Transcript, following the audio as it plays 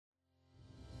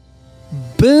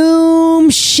Boom!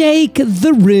 Shake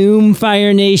the room,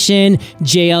 Fire Nation.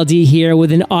 JLD here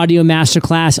with an audio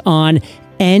masterclass on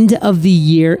end of the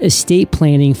year estate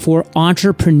planning for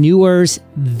entrepreneurs.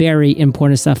 Very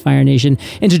important stuff, Fire Nation.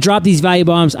 And to drop these value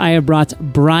bombs, I have brought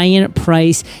Brian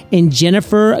Price and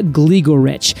Jennifer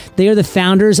Gligoric. They are the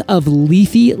founders of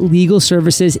Leafy Legal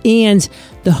Services and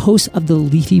the hosts of the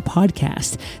Leafy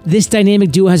podcast. This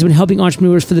dynamic duo has been helping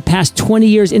entrepreneurs for the past 20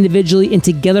 years individually and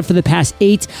together for the past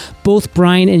 8. Both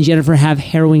Brian and Jennifer have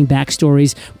harrowing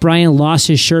backstories. Brian lost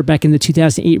his shirt back in the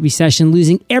 2008 recession,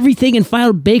 losing everything and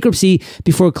filed bankruptcy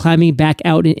before climbing back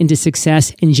out and into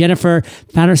success. And Jennifer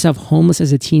found herself homeless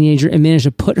as a teenager and managed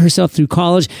to put herself through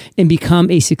college and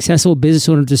become a successful business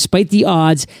owner despite the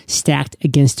odds stacked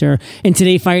against her. And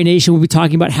today, Fire Nation, we'll be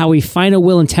talking about how a final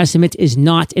will and testament is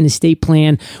not an estate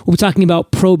plan. We'll be talking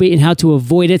about probate and how to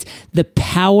avoid it, the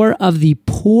power of the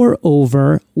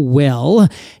pour-over will,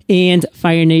 and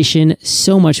Fire Nation,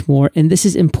 so much more. And this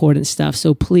is important stuff.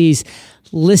 So please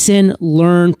listen,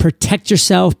 learn, protect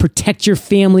yourself, protect your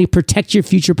family, protect your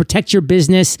future, protect your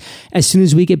business as soon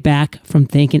as we get back from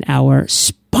thanking our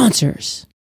sponsors.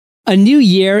 A new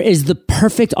year is the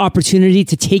perfect opportunity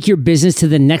to take your business to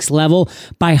the next level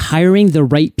by hiring the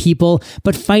right people,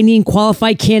 but finding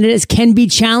qualified candidates can be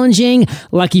challenging.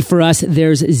 Lucky for us,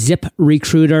 there's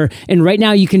ZipRecruiter. And right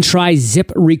now you can try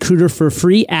ZipRecruiter for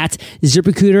free at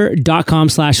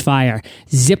ZipRecruiter.com/fire.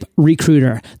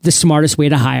 ZipRecruiter, the smartest way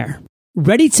to hire.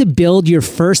 Ready to build your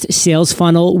first sales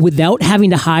funnel without having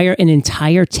to hire an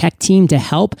entire tech team to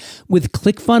help? With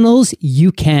ClickFunnels,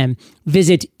 you can.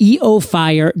 Visit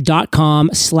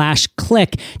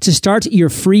eofire.com/click to start your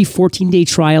free 14-day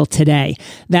trial today.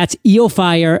 That's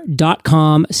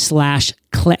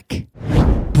eofire.com/click.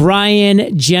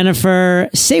 Brian, Jennifer,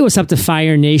 say what's up to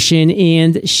Fire Nation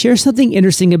and share something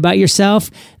interesting about yourself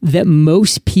that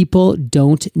most people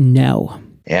don't know.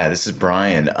 Yeah, this is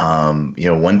Brian.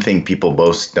 One thing people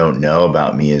most don't know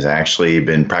about me is I actually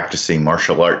been practicing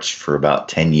martial arts for about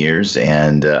 10 years,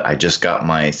 and I just got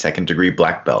my second degree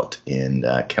black belt in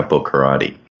Kempo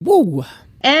Karate. Whoa.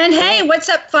 And hey, what's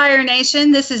up, Fire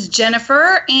Nation? This is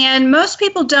Jennifer, and most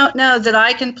people don't know that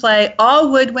I can play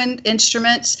all woodwind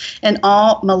instruments and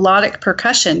all melodic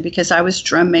percussion because I was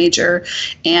drum major,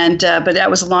 and but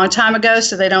that was a long time ago,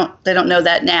 so they don't know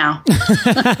that now.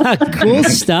 Cool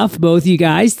stuff, both you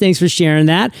guys. Thanks for sharing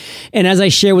that. And as I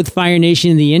share with Fire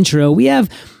Nation in the intro, we have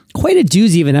quite a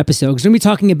doozy of an episode because we're going to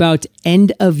be talking about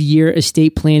end of year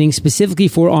estate planning specifically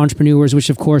for entrepreneurs, which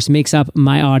of course makes up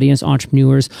my audience,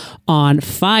 Entrepreneurs on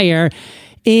Fire.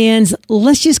 And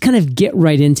let's just kind of get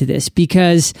right into this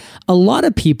because a lot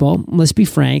of people, let's be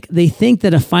frank, they think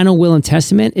that a final will and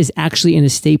testament is actually an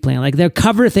estate plan. Like they're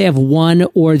covered if they have one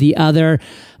or the other,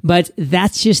 but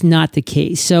that's just not the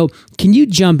case. So can you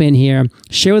jump in here,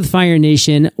 share with Fire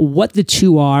Nation what the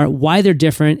two are, why they're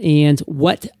different, and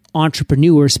what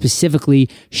entrepreneurs specifically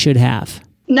should have?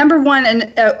 Number one,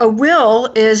 a will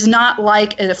is not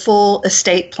like a full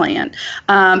estate plan.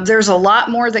 There's a lot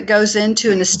more that goes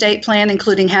into an estate plan,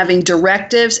 including having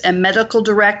directives and medical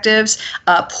directives,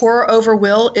 pour over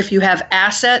will if you have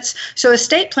assets. So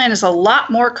estate plan is a lot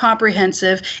more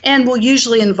comprehensive and will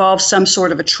usually involve some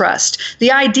sort of a trust.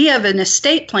 The idea of an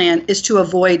estate plan is to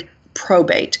avoid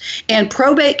probate. And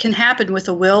probate can happen with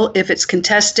a will if it's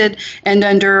contested and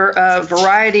under a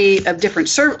variety of different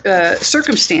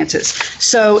circumstances.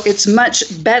 So it's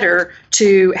much better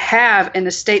to have an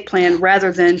estate plan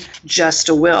rather than just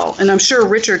a will. And I'm sure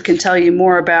Richard can tell you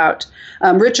more about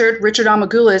Richard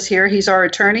Amagula is here. He's our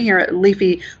attorney here at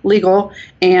Leafy Legal,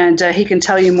 and he can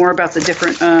tell you more about the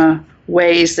different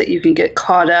ways that you can get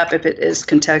caught up if it is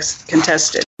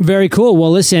contested. Very cool.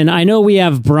 Well, listen, I know we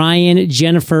have Brian,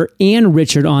 Jennifer, and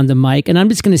Richard on the mic, and I'm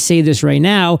just going to say this right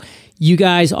now. You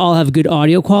guys all have good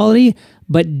audio quality,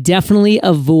 but definitely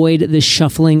avoid the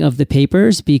shuffling of the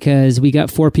papers because we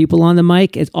got 4 people on the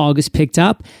mic. It all gets picked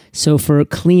up. So for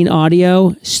clean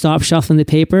audio, stop shuffling the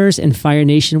papers, and Fire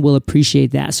Nation will appreciate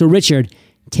that. So Richard,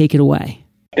 take it away.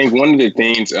 I think one of the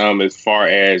things as far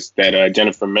as that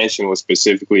Jennifer mentioned was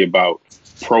specifically about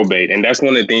probate. And that's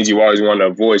one of the things you always want to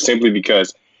avoid simply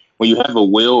because when you have a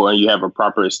will and you have a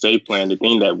proper estate plan, the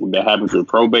thing that happens with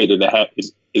probate is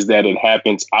that it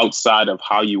happens outside of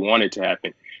how you want it to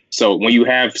happen. So when you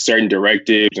have certain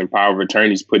directives and power of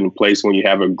attorneys put in place, when you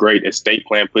have a great estate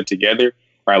plan put together,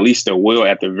 or at least a will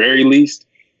at the very least,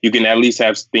 you can at least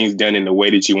have things done in the way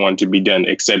that you want it to be done,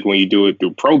 except when you do it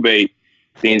through probate,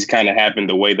 things kind of happen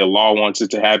the way the law wants it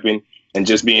to happen. And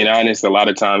just being honest, a lot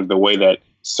of times the way that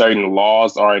certain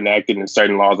laws are enacted and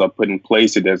certain laws are put in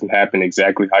place, it doesn't happen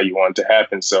exactly how you want it to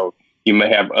happen. So You may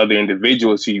have other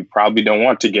individuals who you probably don't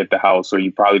want to get the house, or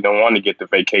you probably don't want to get the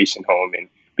vacation home. And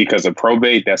because of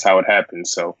probate, that's how it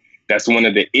happens. So that's one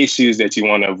of the issues that you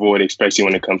want to avoid, especially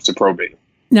when it comes to probate.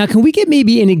 Now, can we get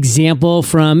maybe an example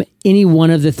from any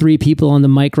one of the three people on the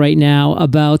mic right now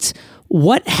about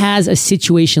what has a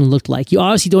situation looked like? You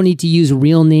obviously don't need to use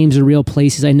real names or real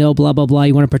places. I know, blah, blah, blah.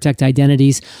 You want to protect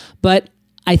identities. But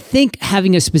I think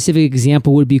having a specific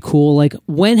example would be cool. Like,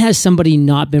 when has somebody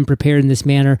not been prepared in this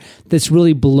manner that's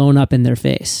really blown up in their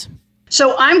face?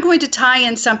 So I'm going to tie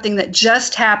in something that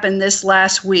just happened this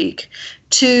last week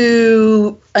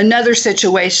to another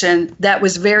situation that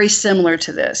was very similar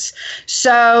to this.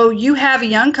 So you have a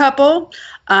young couple,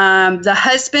 the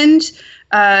husband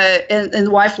and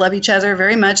the wife love each other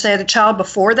very much. They had a child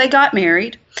before they got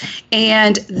married,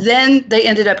 and then they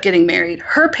ended up getting married.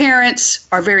 Her parents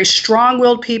are very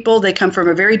strong-willed people. They come from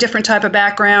a very different type of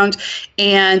background,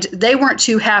 and they weren't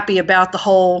too happy about the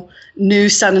whole new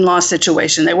son-in-law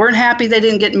situation. They weren't happy they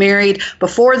didn't get married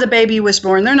before the baby was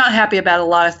born. They're not happy about a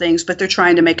lot of things, but they're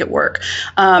trying to make it work.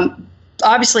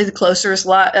 Obviously,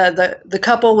 the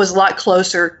couple was a lot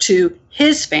closer to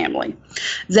his family.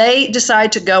 They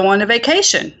decide to go on a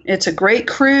vacation. It's a great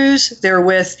cruise. They're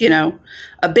with,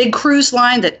 a big cruise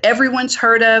line that everyone's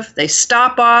heard of. They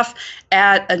stop off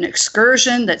at an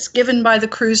excursion that's given by the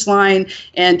cruise line,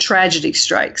 and tragedy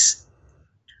strikes.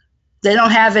 They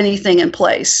don't have anything in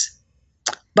place.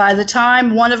 By the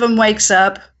time one of them wakes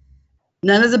up,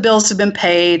 none of the bills have been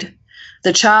paid.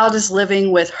 The child is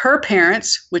living with her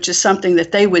parents, which is something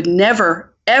that they would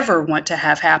never, ever want to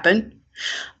have happen.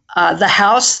 The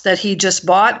house that he just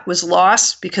bought was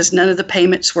lost because none of the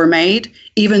payments were made.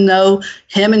 Even though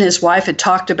him and his wife had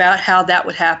talked about how that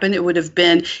would happen, it would have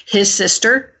been his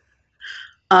sister.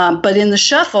 But in the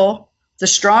shuffle, the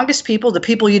strongest people, the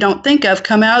people you don't think of,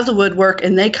 come out of the woodwork,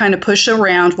 and they kind of push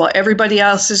around while everybody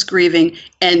else is grieving,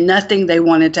 and nothing they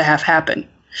wanted to have happen.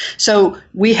 So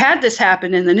we had this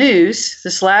happen in the news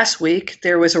this last week.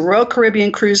 There was a Royal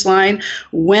Caribbean cruise line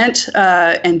went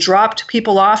and dropped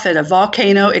people off at a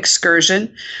volcano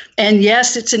excursion. And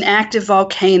yes, it's an active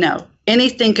volcano.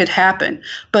 Anything could happen.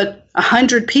 But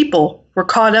 100 people were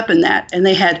caught up in that, and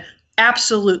they had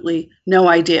absolutely no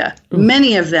idea.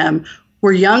 Many of them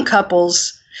were young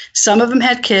couples. Some of them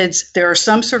had kids. There are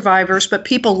some survivors, but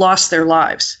people lost their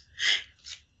lives.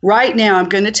 Right now, I'm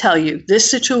going to tell you, this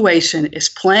situation is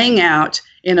playing out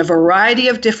in a variety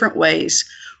of different ways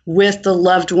with the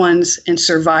loved ones and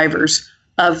survivors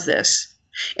of this.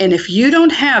 And if you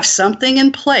don't have something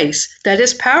in place that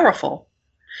is powerful,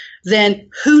 then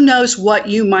who knows what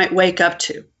you might wake up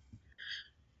to.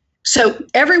 So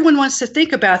everyone wants to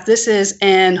think about this as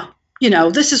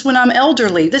this is when I'm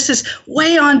elderly. This is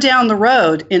way on down the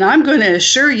road. And I'm going to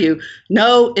assure you,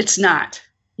 no, it's not.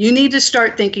 You need to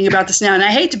start thinking about this now. And I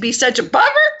hate to be such a bummer,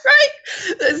 right?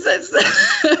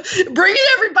 It's bringing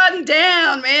everybody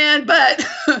down, man. But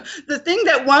the thing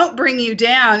that won't bring you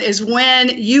down is when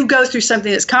you go through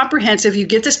something that's comprehensive, you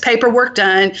get this paperwork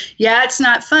done. Yeah, it's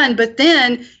not fun, but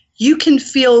then you can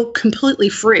feel completely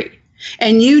free.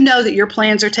 And you know that your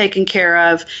plans are taken care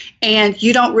of, and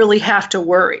you don't really have to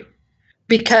worry.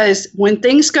 Because when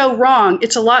things go wrong,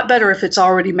 it's a lot better if it's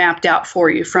already mapped out for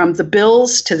you, from the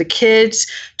bills to the kids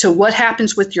to what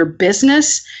happens with your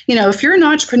business. If you're an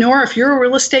entrepreneur, if you're a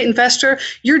real estate investor,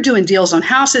 you're doing deals on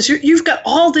houses, you've got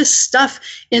all this stuff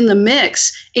in the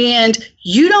mix, and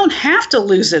you don't have to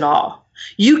lose it all.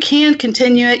 You can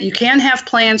continue it. You can have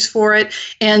plans for it.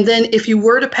 And then if you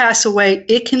were to pass away,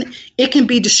 it can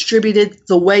be distributed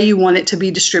the way you want it to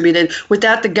be distributed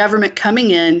without the government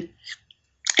coming in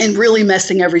and really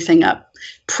messing everything up.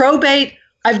 Probate,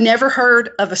 I've never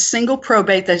heard of a single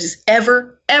probate that has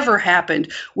ever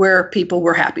happened where people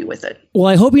were happy with it. Well,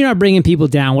 I hope you're not bringing people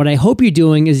down. What I hope you're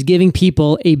doing is giving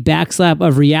people a backslap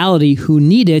of reality who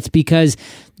need it, because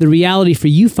the reality for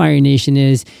you, Fire Nation,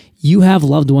 is you have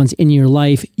loved ones in your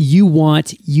life. You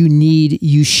want, you need,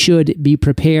 you should be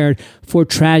prepared for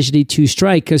tragedy to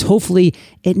strike, because hopefully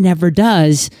it never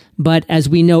does. But as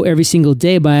we know every single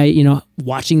day by,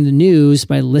 watching the news,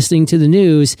 by listening to the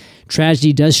news,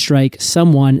 tragedy does strike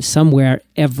someone somewhere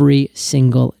every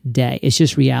single day. It's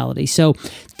just reality. So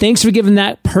thanks for giving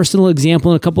that personal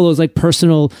example and a couple of those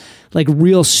personal,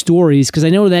 real stories, because I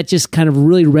know that just kind of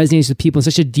really resonates with people in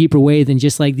such a deeper way than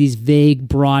just these vague,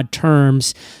 broad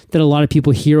terms that a lot of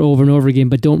people hear over and over again,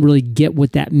 but don't really get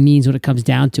what that means when it comes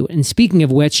down to it. And speaking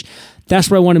of which, that's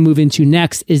where I want to move into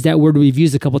next, is that word we've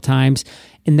used a couple times,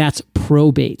 and that's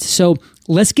probate. So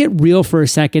let's get real for a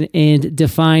second and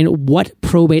define what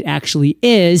probate actually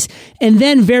is. And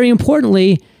then, very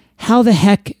importantly, how the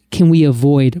heck can we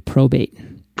avoid probate?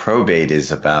 probate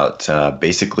is about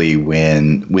basically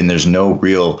when there's no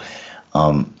real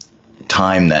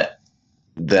time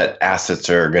that assets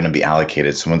are going to be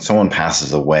allocated. So when someone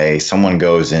passes away, someone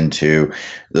goes into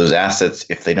those assets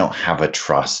if they don't have a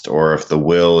trust or if the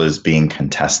will is being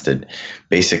contested.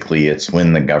 Basically, it's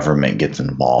when the government gets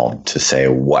involved to say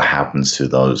what happens to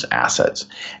those assets.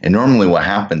 And normally what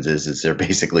happens is they're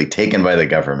basically taken by the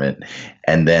government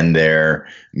and then they're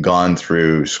gone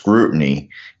through scrutiny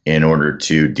in order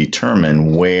to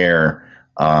determine where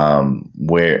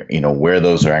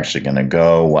those are actually going to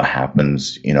go, what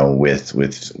happens,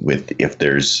 with if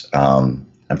there's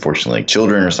unfortunately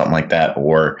children or something like that,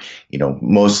 or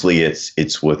mostly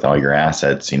it's with all your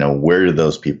assets, where do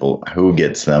those people, who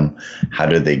gets them, how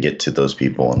do they get to those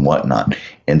people and whatnot.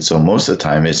 And so most of the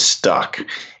time it's stuck.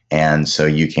 And so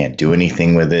you can't do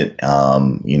anything with it.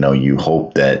 You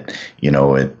hope that,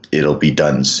 it'll be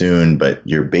done soon, but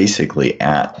you're basically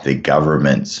at the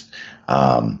government's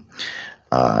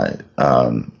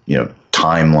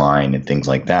timeline and things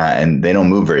like that, and they don't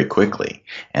move very quickly.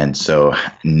 And so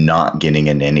not getting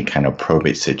into any kind of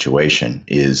probate situation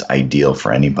is ideal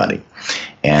for anybody.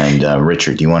 And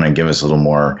Richard, do you want to give us a little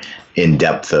more in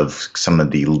depth of some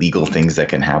of the legal things that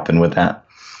can happen with that?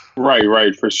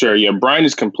 Right, for sure. Yeah, Brian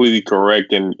is completely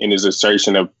correct in his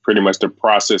assertion of pretty much the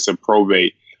process of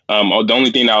probate. The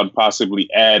only thing I would possibly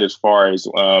add as far as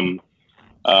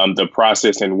the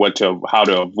process and how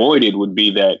to avoid it would be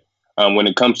that when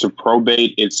it comes to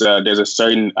probate, it's there's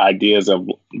certain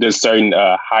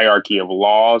hierarchy of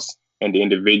laws and the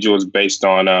individuals based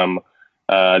on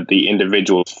the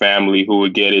individual's family who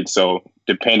would get it. So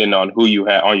depending on who you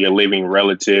have on your living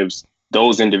relatives,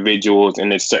 those individuals,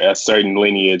 and it's a certain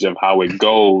lineage of how it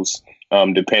goes,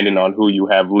 depending on who you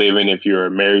have living. If you're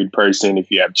a married person,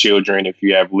 if you have children, if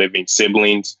you have living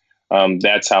siblings,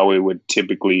 that's how it would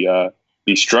typically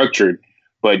be structured.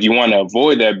 But you want to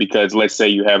avoid that because let's say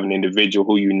you have an individual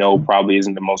who probably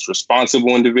isn't the most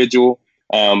responsible individual,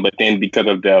 but then because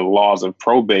of the laws of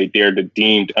probate, they're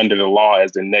deemed under the law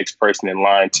as the next person in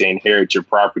line to inherit your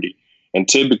property. And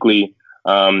typically,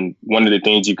 one of the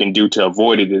things you can do to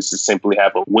avoid it is to simply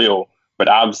have a will. But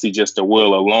obviously just a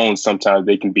will alone, sometimes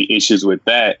there can be issues with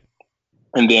that.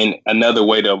 And then another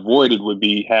way to avoid it would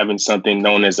be having something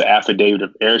known as an affidavit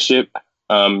of heirship.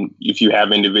 If you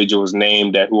have individuals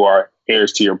named who are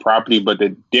heirs to your property, but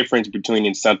the difference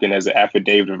between something as an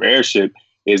affidavit of heirship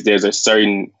is there's a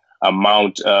certain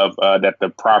amount of that the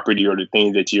property or the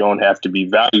things that you own have to be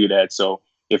valued at. So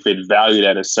if it's valued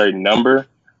at a certain number,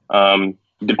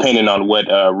 depending on what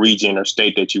region or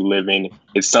state that you live in,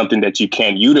 it's something that you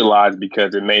can't utilize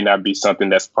because it may not be something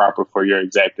that's proper for your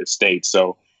exact estate.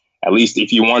 So at least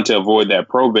if you want to avoid that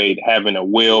probate, having a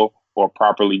will or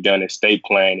properly done estate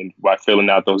plan and by filling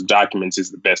out those documents is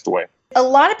the best way. A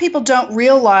lot of people don't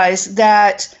realize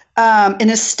that an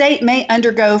estate may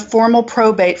undergo formal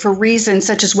probate for reasons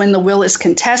such as when the will is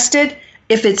contested,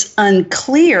 if it's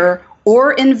unclear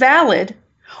or invalid,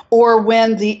 or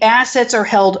when the assets are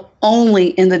held only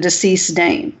in the deceased's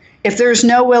name. If there's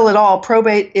no will at all,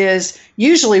 probate is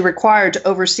usually required to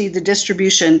oversee the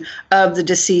distribution of the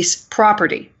deceased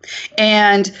property.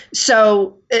 And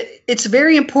so it's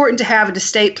very important to have an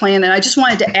estate plan. And I just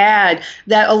wanted to add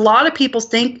that a lot of people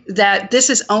think that this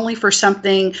is only for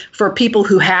people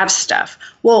who have stuff.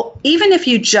 Well, even if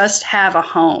you just have a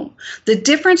home, the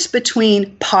difference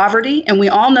between poverty, and we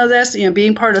all know this,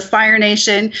 being part of the Fire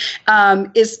Nation,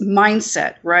 is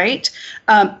mindset, right?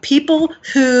 People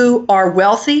who are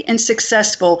wealthy and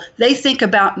successful, they think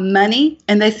about money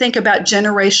and they think about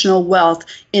generational wealth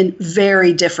in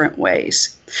very different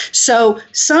ways. So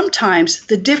sometimes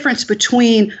the difference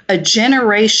between a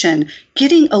generation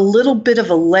getting a little bit of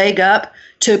a leg up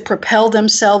to propel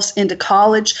themselves into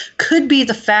college could be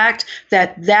the fact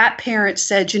that that parent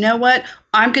said, you know what,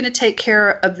 I'm going to take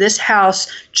care of this house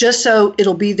just so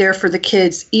it'll be there for the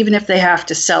kids, even if they have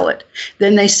to sell it.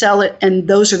 Then they sell it, and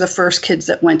those are the first kids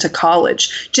that went to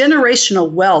college.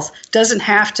 Generational wealth doesn't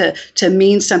have to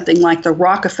mean something like the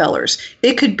Rockefellers.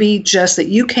 It could be just that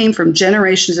you came from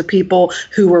generations of people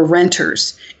who were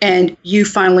renters, and you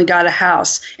finally got a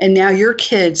house, and now your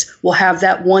kids will have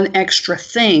that one extra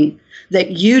thing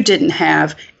that you didn't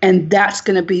have, and that's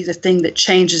going to be the thing that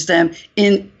changes them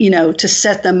to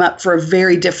set them up for a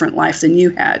very different life than you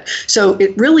had. So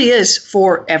it really is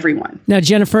for everyone. Now,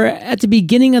 Jennifer, at the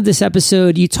beginning of this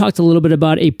episode, you talked a little bit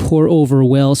about a pour-over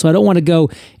will, so I don't want to go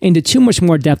into too much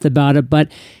more depth about it,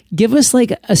 but give us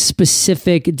like a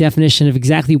specific definition of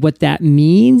exactly what that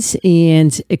means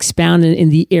and expound in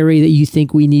the area that you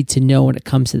think we need to know when it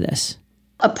comes to this.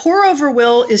 A pour-over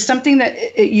will is something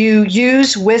that you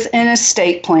use with an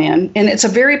estate plan, and it's a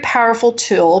very powerful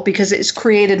tool because it's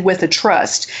created with a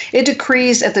trust. It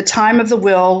decrees at the time of the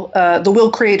will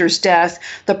creator's death,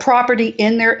 the property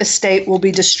in their estate will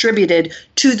be distributed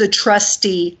to the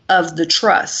trustee of the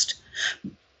trust.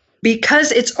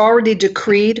 Because it's already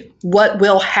decreed what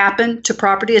will happen to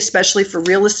property, especially for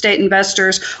real estate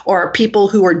investors or people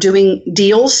who are doing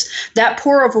deals, that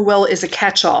pour-over will is a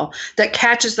catch-all that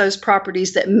catches those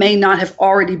properties that may not have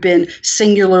already been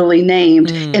singularly named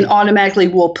and automatically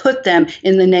will put them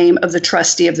in the name of the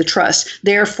trustee of the trust,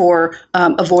 therefore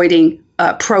avoiding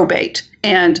probate.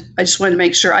 And I just wanted to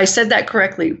make sure I said that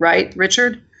correctly, right,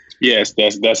 Richard? Yes,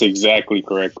 that's exactly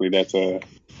correctly.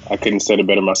 I couldn't say it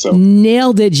better myself.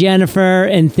 Nailed it, Jennifer.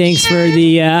 And thanks for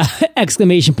the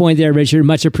exclamation point there, Richard.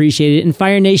 Much appreciated. In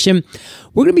Fire Nation,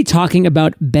 we're going to be talking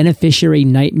about beneficiary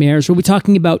nightmares. We'll be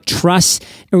talking about trusts,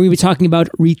 and we'll be talking about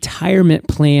retirement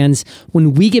plans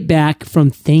when we get back from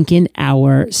thanking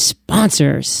our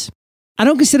sponsors. I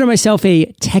don't consider myself a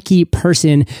techie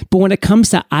person, but when it comes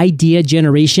to idea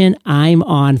generation, I'm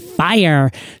on fire.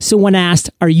 So when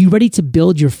asked, are you ready to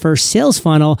build your first sales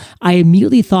funnel? I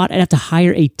immediately thought I'd have to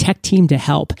hire a tech team to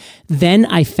help. Then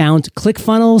I found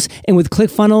ClickFunnels, and with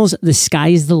ClickFunnels, the sky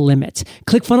is the limit.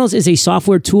 ClickFunnels is a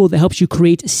software tool that helps you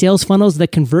create sales funnels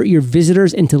that convert your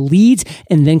visitors into leads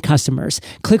and then customers.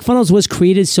 ClickFunnels was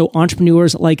created so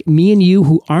entrepreneurs like me and you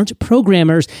who aren't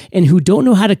programmers and who don't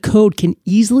know how to code can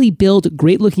easily build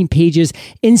great looking pages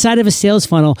inside of a sales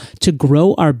funnel to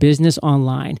grow our business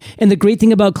online. And the great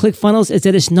thing about ClickFunnels is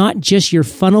that it's not just your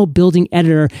funnel building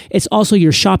editor, it's also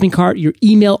your shopping cart, your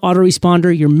email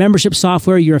autoresponder, your membership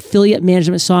software, your affiliate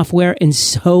management software, and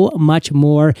so much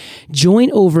more. Join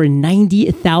over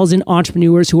 90,000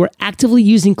 entrepreneurs who are actively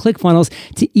using ClickFunnels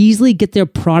to easily get their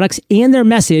products and their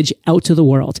message out to the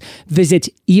world. Visit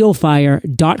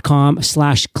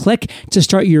eofire.com/click to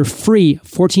start your free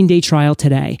 14-day trial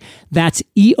today. That's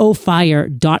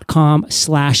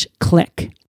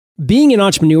eofire.com/click. Being an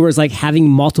entrepreneur is like having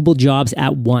multiple jobs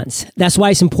at once. That's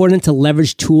why it's important to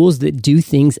leverage tools that do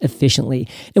things efficiently.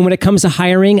 And when it comes to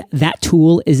hiring, that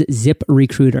tool is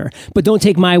ZipRecruiter. But don't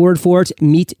take my word for it.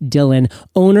 Meet Dylan,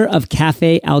 owner of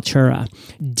Cafe Altura.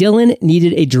 Dylan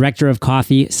needed a director of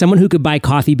coffee, someone who could buy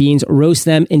coffee beans, roast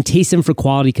them, and taste them for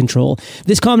quality control.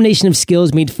 This combination of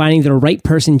skills made finding the right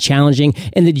person challenging,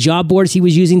 and the job boards he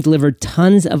was using delivered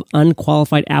tons of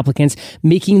unqualified applicants,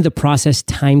 making the process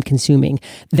time-consuming.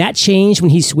 That changed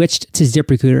when he switched to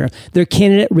ZipRecruiter. Their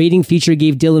candidate rating feature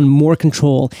gave Dylan more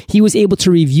control. He was able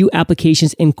to review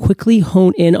applications and quickly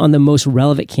hone in on the most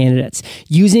relevant candidates.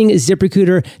 Using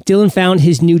ZipRecruiter, Dylan found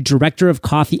his new director of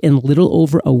coffee in little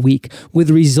over a week. With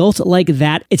results like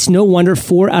that, it's no wonder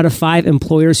 4 out of 5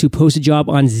 employers who post a job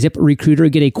on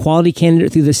ZipRecruiter get a quality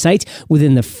candidate through the site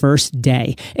within the first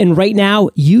day. And right now,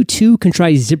 you too can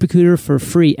try ZipRecruiter for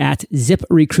free at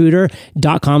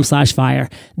ziprecruiter.com/fire.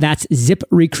 That's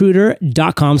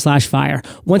ZipRecruiter.com/fire.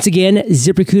 Once again,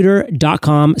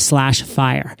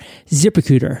 ZipRecruiter.com/fire.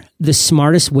 ZipRecruiter, the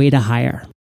smartest way to hire.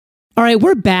 All right,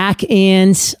 we're back,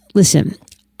 and listen,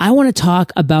 I want to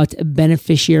talk about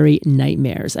beneficiary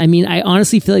nightmares. I mean, I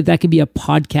honestly feel like that could be a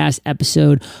podcast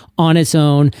episode on its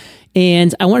own.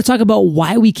 And I want to talk about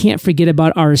why we can't forget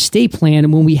about our estate plan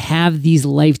when we have these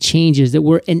life changes that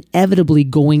we're inevitably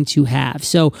going to have.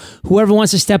 So whoever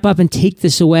wants to step up and take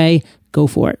this away, go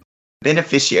for it.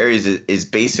 Beneficiaries is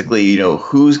basically,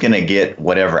 who's going to get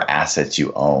whatever assets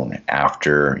you own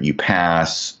after you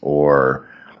pass or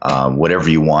whatever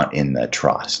you want in the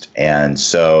trust. And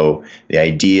so the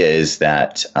idea is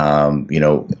that,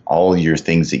 all your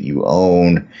things that you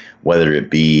own, whether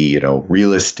it be,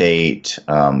 real estate,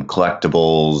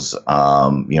 collectibles,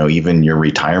 even your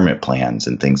retirement plans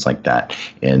and things like that,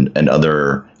 and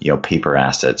other, paper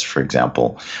assets, for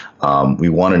example. We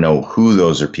want to know who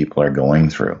those people are going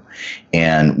through.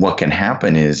 And what can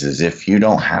happen is if you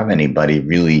don't have anybody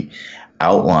really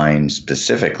outlined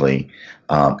specifically,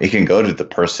 it can go to the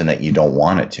person that you don't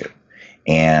want it to.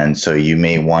 And so you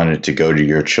may want it to go to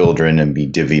your children and be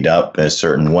divvied up a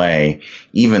certain way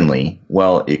evenly.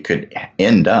 Well, it could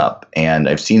end up, and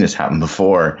I've seen this happen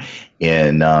before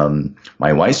in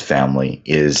my wife's family,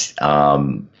 is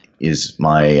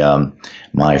my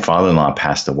father-in-law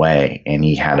passed away and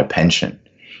he had a pension.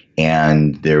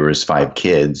 And there was 5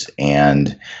 kids,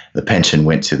 and the pension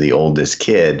went to the oldest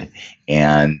kid.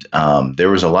 And there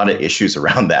was a lot of issues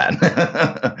around that.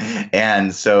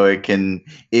 And so it can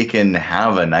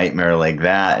have a nightmare like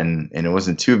that. And it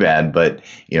wasn't too bad. But,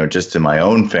 just in my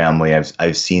own family,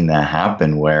 I've seen that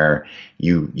happen where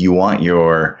you want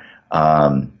your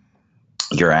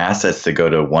your assets to go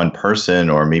to one person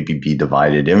or maybe be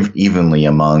divided evenly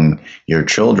among your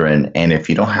children. And if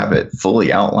you don't have it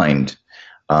fully outlined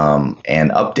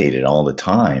and updated all the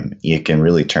time, it can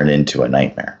really turn into a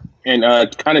nightmare. And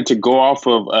kind of to go off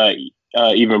of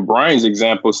even Brian's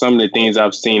example, some of the things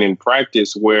I've seen in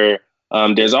practice where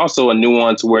there's also a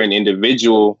nuance where an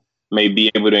individual may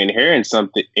be able to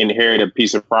inherit a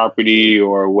piece of property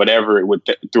or whatever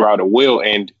throughout a will,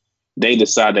 and they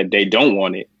decide that they don't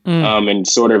want it. And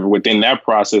sort of within that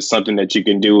process, something that you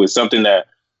can do is something that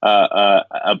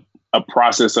a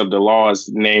process of the law is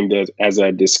named as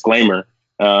a disclaimer.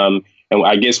 And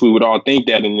I guess we would all think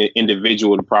that an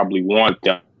individual would probably want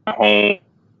the home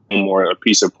or a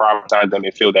piece of property on them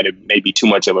and feel that it may be too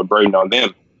much of a burden on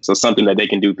them. So something that they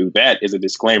can do through that is a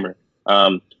disclaimer.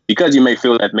 Because you may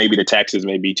feel that maybe the taxes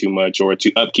may be too much or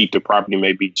to upkeep the property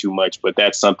may be too much, but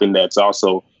that's something that's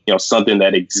also, something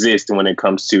that exists when it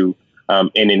comes to an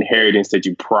inheritance that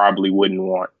you probably wouldn't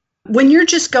want. When you're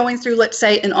just going through, let's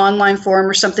say, an online form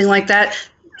or something like that,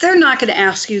 they're not going to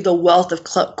ask you the wealth of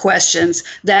questions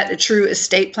that a true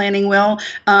estate planning will.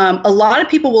 A lot of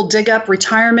people will dig up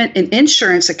retirement and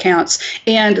insurance accounts,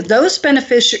 and those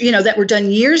beneficiaries, that were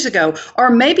done years ago, or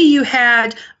maybe you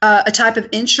had a type of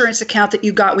insurance account that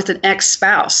you got with an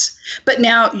ex-spouse, but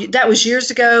now that was years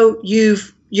ago.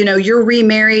 You're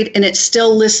remarried and it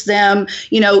still lists them.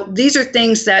 These are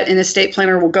things that an estate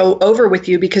planner will go over with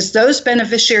you because those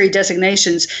beneficiary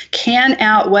designations can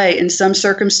outweigh in some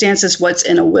circumstances what's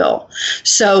in a will.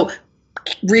 So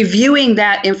reviewing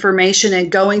that information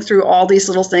and going through all these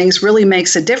little things really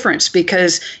makes a difference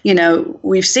because,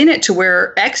 we've seen it to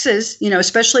where exes,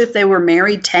 especially if they were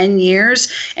married 10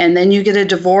 years and then you get a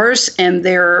divorce and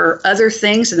there are other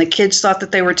things and the kids thought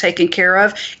that they were taken care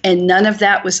of and none of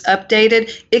that was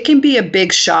updated, it can be a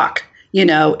big shock.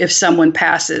 If someone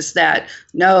passes that,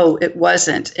 no, it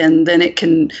wasn't. And then it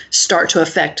can start to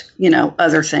affect,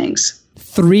 other things.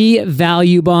 3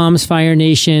 value bombs, Fire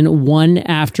Nation, one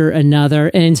after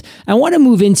another. And I want to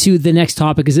move into the next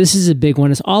topic because this is a big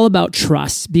one. It's all about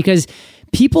trust because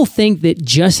people think that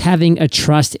just having a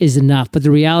trust is enough. But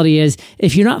the reality is,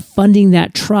 if you're not funding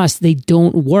that trust, they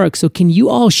don't work. So can you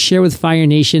all share with Fire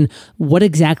Nation what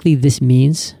exactly this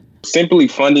means? Simply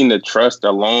funding the trust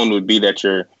alone would be that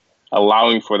you're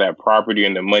allowing for that property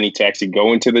and the money to actually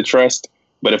go into the trust.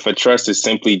 But if a trust is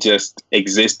simply just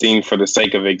existing for the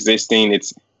sake of existing,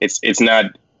 it's not.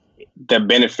 The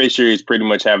beneficiaries pretty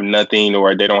much have nothing,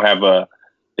 or they don't have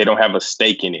a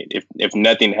stake in it. If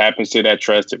nothing happens to that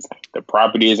trust, if the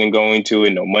property isn't going to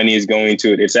it, no money is going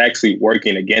to it, it's actually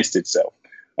working against itself.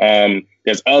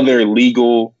 There's other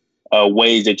legal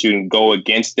ways that you can go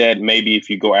against that. Maybe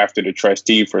if you go after the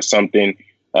trustee for something,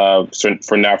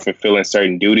 for not fulfilling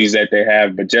certain duties that they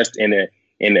have, but just in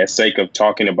the sake of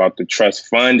talking about the trust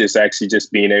fund, it's actually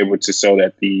just being able to show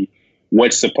that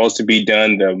what's supposed to be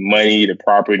done, the money, the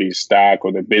property, stock,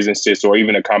 or the businesses, or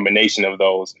even a combination of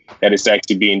those, that it's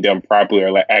actually being done properly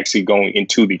or actually going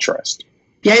into the trust.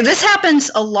 Yeah, this happens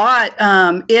a lot.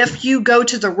 If you go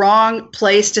to the wrong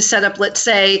place to set up, let's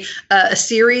say, a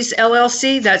series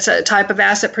LLC, that's a type of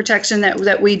asset protection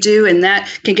that we do, and that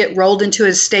can get rolled into a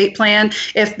estate plan.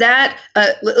 If that,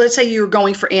 let's say you're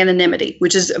going for anonymity,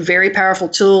 which is a very powerful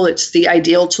tool. It's the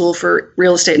ideal tool for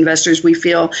real estate investors, we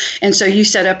feel. And so you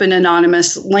set up an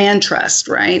anonymous land trust,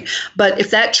 right? But if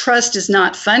that trust is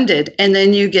not funded and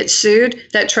then you get sued,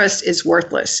 that trust is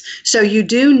worthless. So you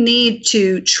do need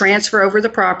to transfer over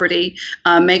the property,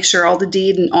 make sure all the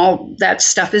deed and all that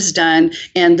stuff is done,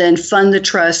 and then fund the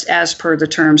trust as per the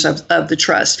terms of the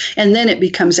trust. And then it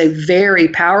becomes a very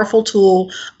powerful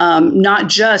tool, not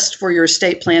just for your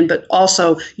estate plan, but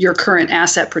also your current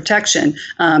asset protection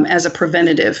as a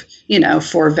preventative,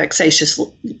 for vexatious,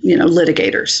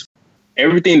 litigators.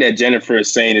 Everything that Jennifer is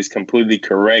saying is completely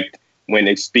correct when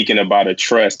it's speaking about a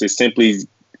trust. It's simply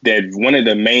that one of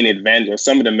the main advantages, or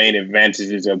some of the main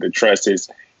advantages of the trust is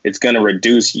it's going to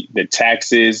reduce the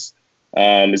taxes.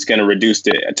 It's going to reduce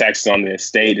the taxes on the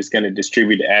estate. It's going to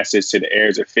distribute the assets to the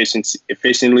heirs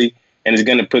efficiently, and it's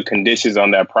going to put conditions on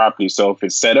that property. So if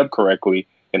it's set up correctly,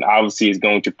 then obviously it's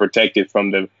going to protect it from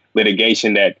the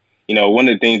litigation that, one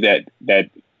of the things that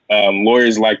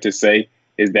lawyers like to say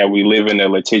is that we live in a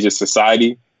litigious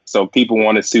society. So people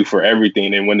want to sue for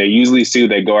everything. And when they usually sue,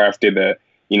 they go after the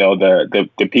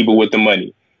people with the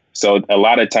money. So a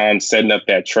lot of times setting up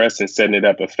that trust and setting it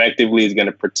up effectively is going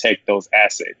to protect those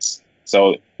assets.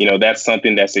 So, that's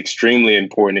something that's extremely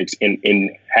important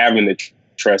in having the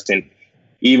trust, and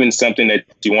even something that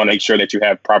you want to make sure that you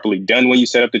have properly done when you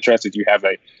set up the trust is you have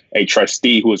a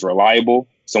trustee who is reliable,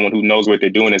 someone who knows what they're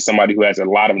doing, and somebody who has a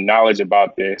lot of knowledge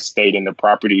about the estate and the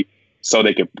property so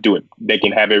they can do it. They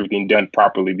can have everything done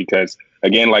properly because,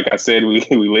 again, like I said, we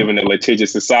live in a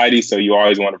litigious society, so you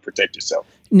always want to protect yourself.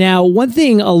 Now, one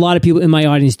thing a lot of people in my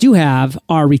audience do have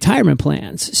are retirement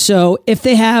plans. So if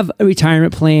they have a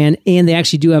retirement plan and they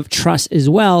actually do have trust as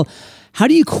well, how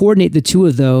do you coordinate the two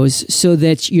of those so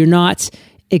that you're not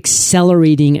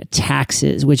accelerating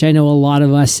taxes, which I know a lot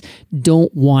of us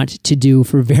don't want to do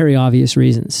for very obvious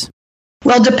reasons?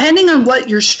 Well, depending on what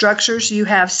your structures you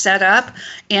have set up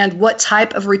and what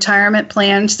type of retirement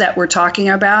plans that we're talking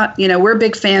about, we're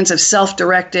big fans of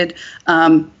self-directed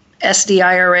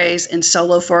SDIRAs and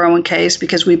solo 401ks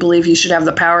because we believe you should have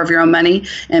the power of your own money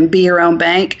and be your own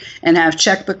bank and have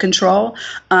checkbook control.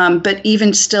 But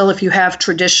even still, if you have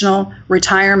traditional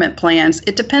retirement plans,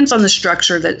 it depends on the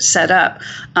structure that's set up.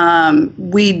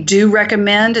 We do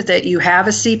recommend that you have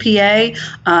a CPA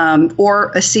or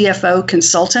a CFO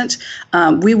consultant.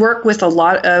 We work with a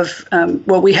lot of,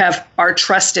 we have our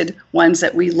trusted ones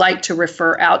that we like to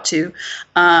refer out to.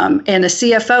 And a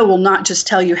CFO will not just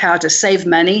tell you how to save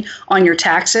money on your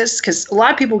taxes, because a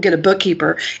lot of people get a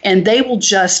bookkeeper and they will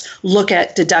just look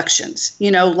at deductions,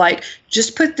 like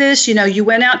just put this, you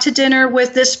went out to dinner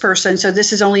with this person, so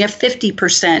this is only a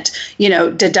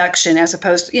 50%, deduction, as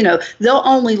opposed to, they'll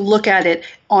only look at it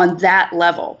on that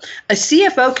level. A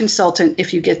CFO consultant,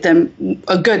 if you get them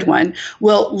a good one,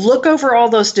 will look over all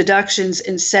those deductions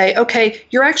and say, okay,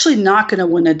 you're actually not going to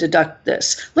want to deduct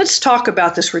this. Let's talk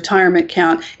about this retirement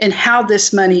account and how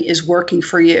this money is working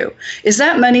for you. Is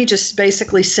that money just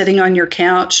basically sitting on your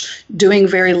couch, doing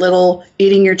very little,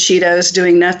 eating your Cheetos,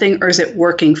 doing nothing, or is it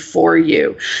working for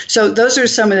you? So those are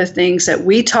some of the things that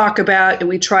we talk about, and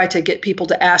we try to get people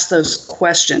to ask those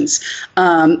questions.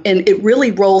 And it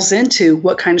really rolls into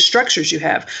what kind of structures you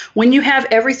have. When you have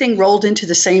everything rolled into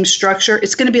the same structure,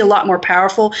 it's going to be a lot more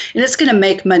powerful and it's going to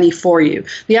make money for you.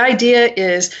 The idea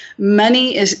is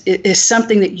money is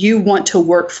something that you want to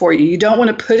work for you. You don't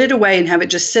want to put it away and have it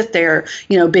just sit there,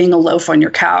 being a loaf on your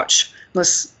couch.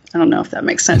 I don't know if that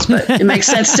makes sense, but it makes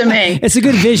sense to me. It's a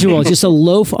good visual, just a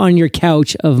loaf on your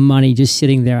couch of money just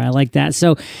sitting there. I like that.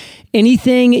 So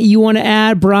anything you want to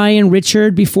add, Brian,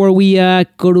 Richard, before we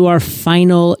go to our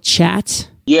final chat?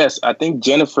 Yes, I think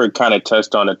Jennifer kind of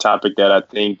touched on a topic that I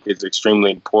think is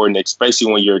extremely important,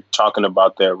 especially when you're talking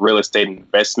about the real estate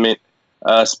investment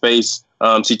space.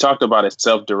 She talked about a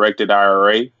self-directed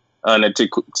IRA. And to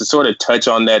sort of touch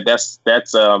on that, that's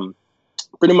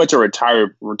pretty much a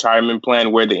retirement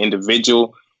plan where the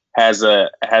individual has an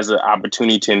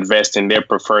opportunity to invest in their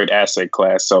preferred asset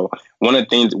class. So one of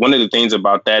the things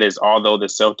about that is, although the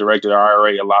self-directed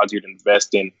IRA allows you to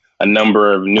invest in a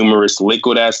number of numerous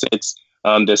liquid assets,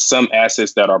 there's some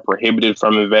assets that are prohibited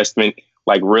from investment,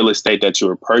 like real estate that you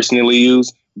would personally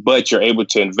use, but you're able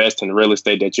to invest in real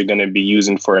estate that you're going to be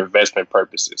using for investment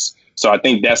purposes. So I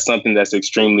think that's something that's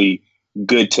extremely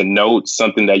good to note,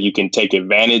 something that you can take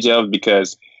advantage of,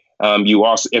 because you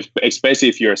also, especially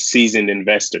if you're a seasoned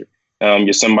investor,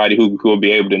 you're somebody who will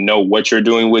be able to know what you're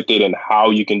doing with it and how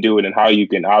you can do it and how you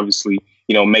can obviously,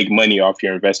 make money off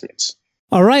your investments.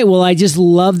 All right. Well, I just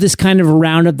love this kind of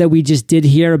roundup that we just did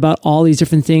here about all these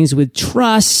different things with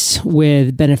trusts,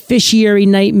 with beneficiary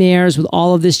nightmares, with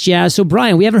all of this jazz. So,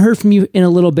 Brian, we haven't heard from you in a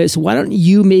little bit. So why don't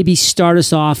you maybe start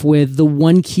us off with the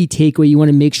one key takeaway you want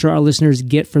to make sure our listeners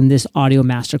get from this audio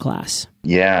masterclass?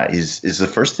 Yeah, is the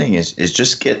first thing is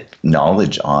just get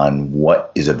knowledge on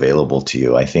what is available to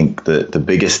you. I think the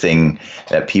biggest thing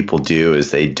that people do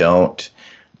is they don't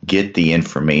get the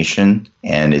information,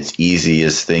 and it's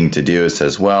easiest thing to do is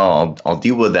says, well, I'll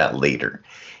deal with that later.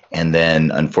 And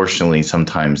then unfortunately,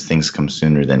 sometimes things come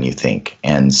sooner than you think.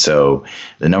 And so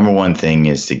the number one thing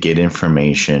is to get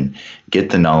information, get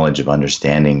the knowledge of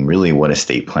understanding really what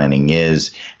estate planning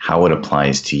is, how it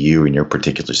applies to you in your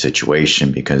particular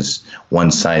situation, because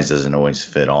one size doesn't always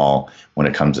fit all when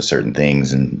it comes to certain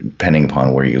things. And depending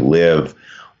upon where you live,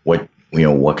 what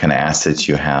kind of assets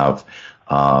you have,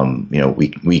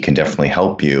 we can definitely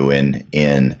help you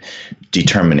in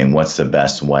determining what's the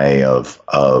best way of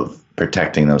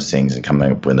protecting those things and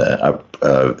coming up with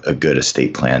a good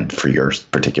estate plan for your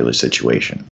particular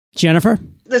situation. Jennifer?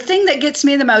 The thing that gets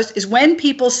me the most is when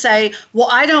people say, well,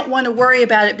 I don't want to worry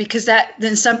about it because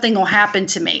then something will happen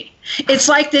to me. It's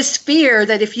like this fear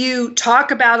that if you talk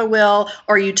about a will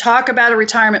or you talk about a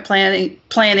retirement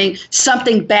planning,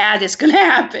 something bad is going to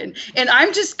happen. And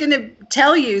I'm just going to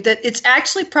tell you that it's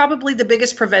actually probably the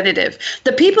biggest preventative.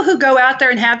 The people who go out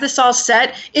there and have this all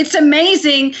set, it's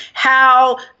amazing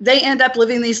how they end up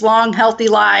living these long, healthy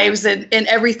lives and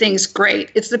everything's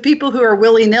great. It's the people who are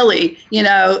willy-nilly,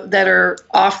 that are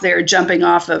off there jumping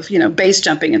off of, base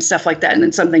jumping and stuff like that, and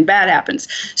then something bad happens.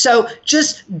 So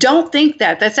just don't think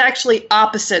that. That's actually actually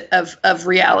opposite of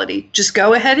reality. Just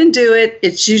go ahead and do it.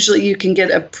 It's usually, you can get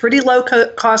a pretty low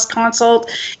cost consult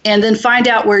and then find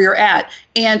out where you're at.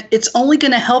 And it's only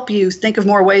going to help you think of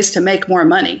more ways to make more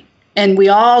money. And we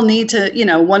all need to,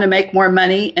 want to make more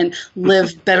money and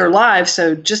live better lives.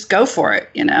 So just go for it.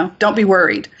 Don't be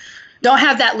worried. Don't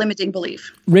have that limiting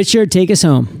belief. Richard, take us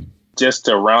home. Just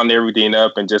to round everything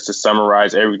up and just to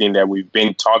summarize everything that we've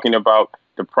been talking about,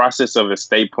 the process of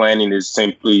estate planning is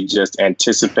simply just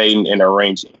anticipating and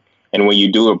arranging. And when you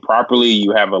do it properly,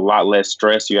 you have a lot less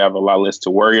stress. You have a lot less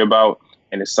to worry about.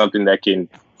 And it's something that can,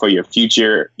 for your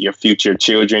future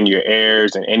children, your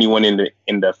heirs, and anyone in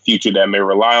the future that may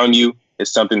rely on you,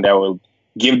 is something that will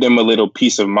give them a little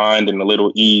peace of mind and a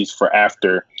little ease for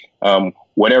after,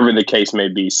 whatever the case may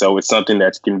be. So it's something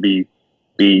that can be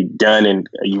done, and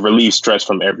you relieve stress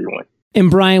from everyone. And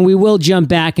Brian, we will jump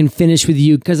back and finish with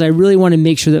you because I really want to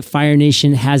make sure that Fire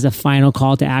Nation has a final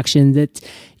call to action, that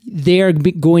they're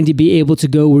going to be able to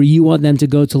go where you want them to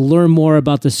go to learn more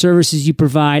about the services you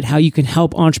provide, how you can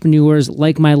help entrepreneurs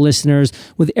like my listeners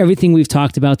with everything we've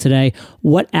talked about today.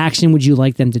 What action would you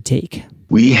like them to take?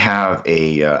 We have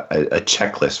a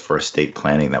checklist for estate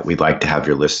planning that we'd like to have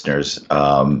your listeners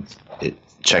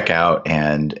check out,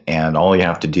 and all you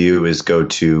have to do is go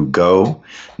to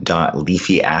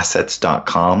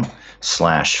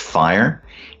go.leafyassets.com/fire,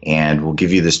 and we'll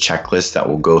give you this checklist that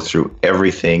will go through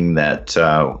everything that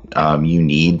you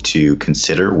need to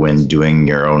consider when doing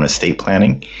your own estate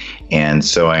planning. And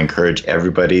so I encourage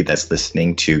everybody that's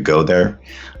listening to go there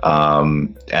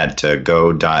at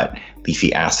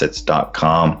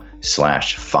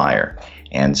go.leafyassets.com/fire.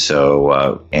 And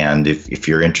so, and if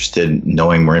you're interested in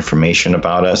knowing more information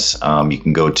about us, you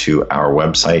can go to our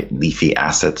website,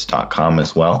 leafyassets.com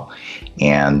as well.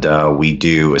 And we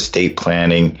do estate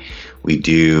planning. We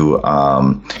do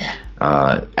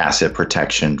asset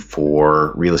protection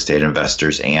for real estate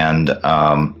investors and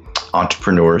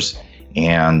entrepreneurs.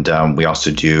 And we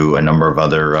also do a number of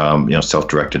other,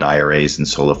 self-directed IRAs and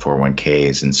solo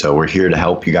 401ks. And so we're here to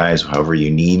help you guys however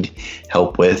you need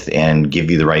help with, and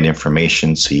give you the right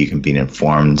information so you can be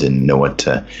informed and know what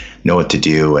to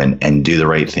do and do the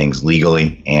right things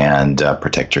legally and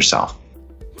protect yourself.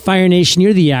 Fire Nation,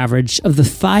 you're the average of the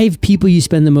 5 people you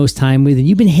spend the most time with, and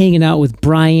you've been hanging out with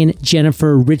Brian,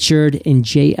 Jennifer, Richard, and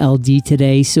JLD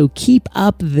today, so keep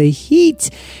up the heat.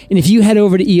 And if you head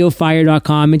over to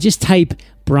eofire.com and just type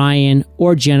Brian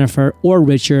or Jennifer or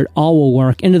Richard, all will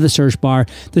work, into the search bar.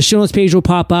 The show notes page will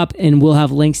pop up, and we'll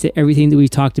have links to everything that we've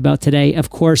talked about today.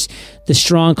 Of course, the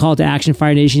strong call to action,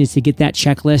 Fire Nation, is to get that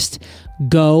checklist.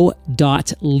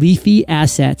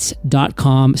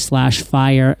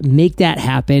 go.leafyassets.com/fire. Make that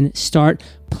happen. Start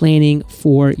planning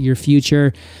for your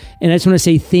future. And I just want to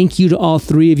say thank you to all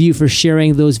 3 of you for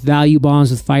sharing those value bombs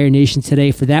with Fire Nation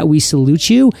today. For that, we salute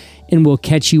you, and we'll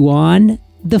catch you on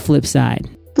the flip side.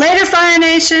 Later, Fire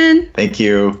Nation. Thank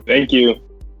you. Thank you.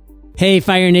 Hey,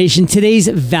 Fire Nation. Today's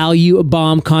value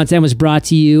bomb content was brought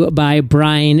to you by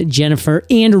Brian, Jennifer,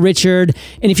 and Richard.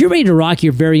 And if you're ready to rock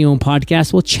your very own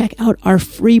podcast, well, check out our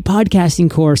free podcasting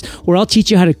course, where I'll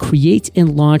teach you how to create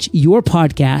and launch your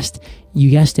podcast, you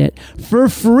guessed it, for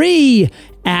free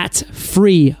at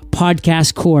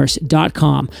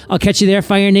freepodcastcourse.com. I'll catch you there,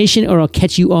 Fire Nation, or I'll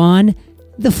catch you on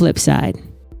the flip side.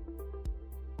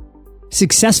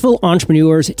 Successful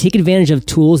entrepreneurs take advantage of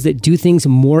tools that do things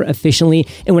more efficiently.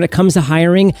 And when it comes to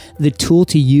hiring, the tool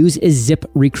to use is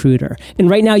ZipRecruiter. And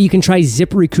right now you can try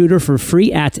ZipRecruiter for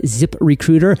free at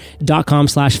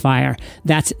ziprecruiter.com/fire.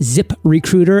 That's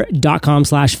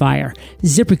ziprecruiter.com/fire.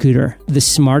 ZipRecruiter, the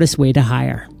smartest way to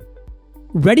hire.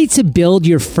 Ready to build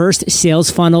your first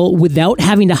sales funnel without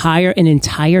having to hire an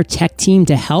entire tech team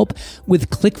to help? With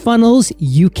ClickFunnels,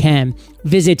 you can.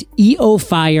 Visit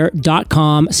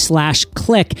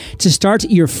eofire.com/click to start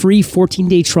your free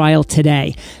 14-day trial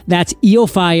today. That's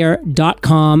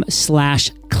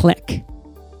eofire.com/click.